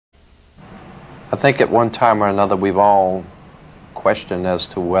I think at one time or another we've all questioned as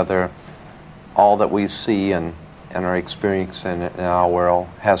to whether all that we see and are experiencing in our world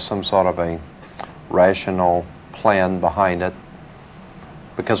has some sort of a rational plan behind it,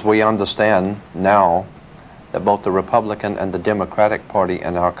 because we understand now that both the Republican and the Democratic Party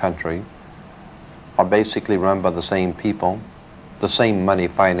in our country are basically run by the same people. The same money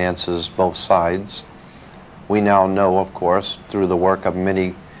finances both sides. We now know, of course, through the work of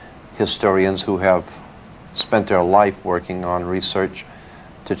many historians who have spent their life working on research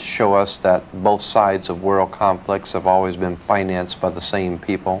to show us that both sides of world conflicts have always been financed by the same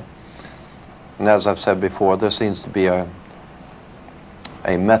people. And as I've said before, there seems to be a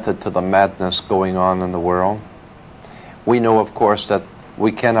method to the madness going on in the world. We know, of course, that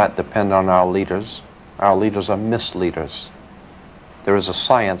we cannot depend on our leaders. Our leaders are misleaders. There is a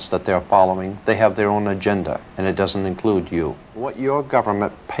science that they're following. They have their own agenda, and it doesn't include you. What your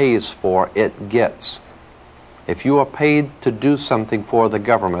government pays for, it gets. If you are paid to do something for the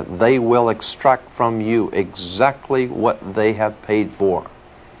government, they will extract from you exactly what they have paid for.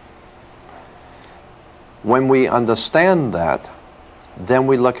 When we understand that, then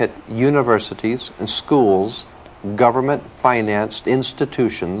we look at universities and schools, government-financed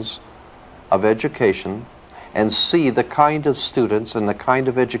institutions of education, and see the kind of students and the kind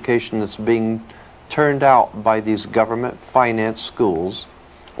of education that's being turned out by these government-financed schools.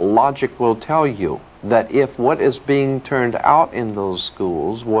 Logic will tell you that if what is being turned out in those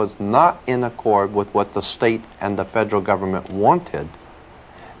schools was not in accord with what the state and the federal government wanted,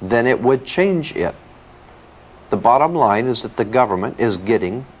 then it would change it. The bottom line is that the government is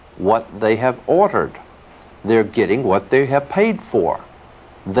getting what they have ordered. They're getting what they have paid for.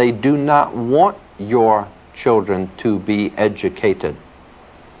 They do not want your children to be educated.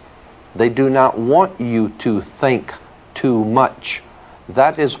 They do not want you to think too much.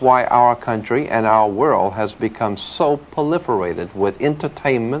 That is why our country and our world has become so proliferated with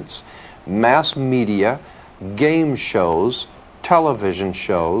entertainments, mass media, game shows, television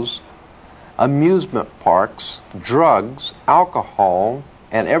shows, amusement parks, drugs, alcohol,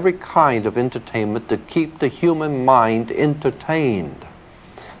 and every kind of entertainment to keep the human mind entertained,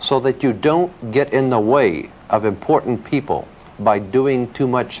 so that you don't get in the way of important people by doing too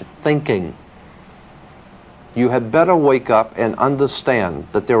much thinking. You had better wake up and understand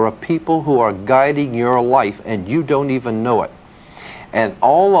that there are people who are guiding your life and you don't even know it. And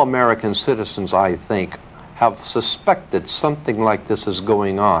all American citizens, I think, have suspected something like this is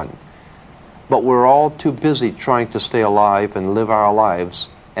going on. But we're all too busy trying to stay alive and live our lives.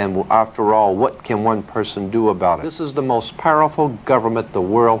 And after all, what can one person do about it? This is the most powerful government the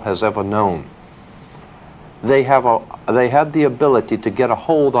world has ever known. They had the ability to get a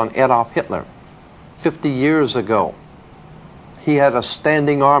hold on Adolf Hitler 50 years ago. He had a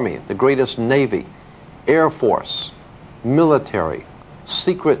standing army, the greatest navy, air force, military,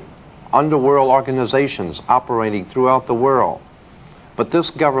 secret underworld organizations operating throughout the world. But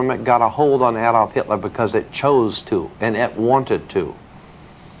this government got a hold on Adolf Hitler because it chose to and it wanted to.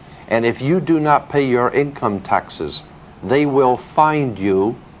 And if you do not pay your income taxes, they will find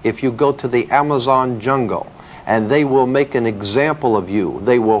you if you go to the Amazon jungle, and they will make an example of you.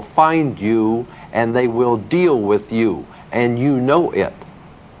 They will find you and they will deal with you, and you know it.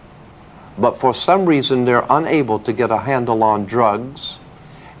 But for some reason they're unable to get a handle on drugs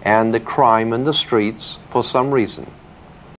and the crime in the streets for some reason.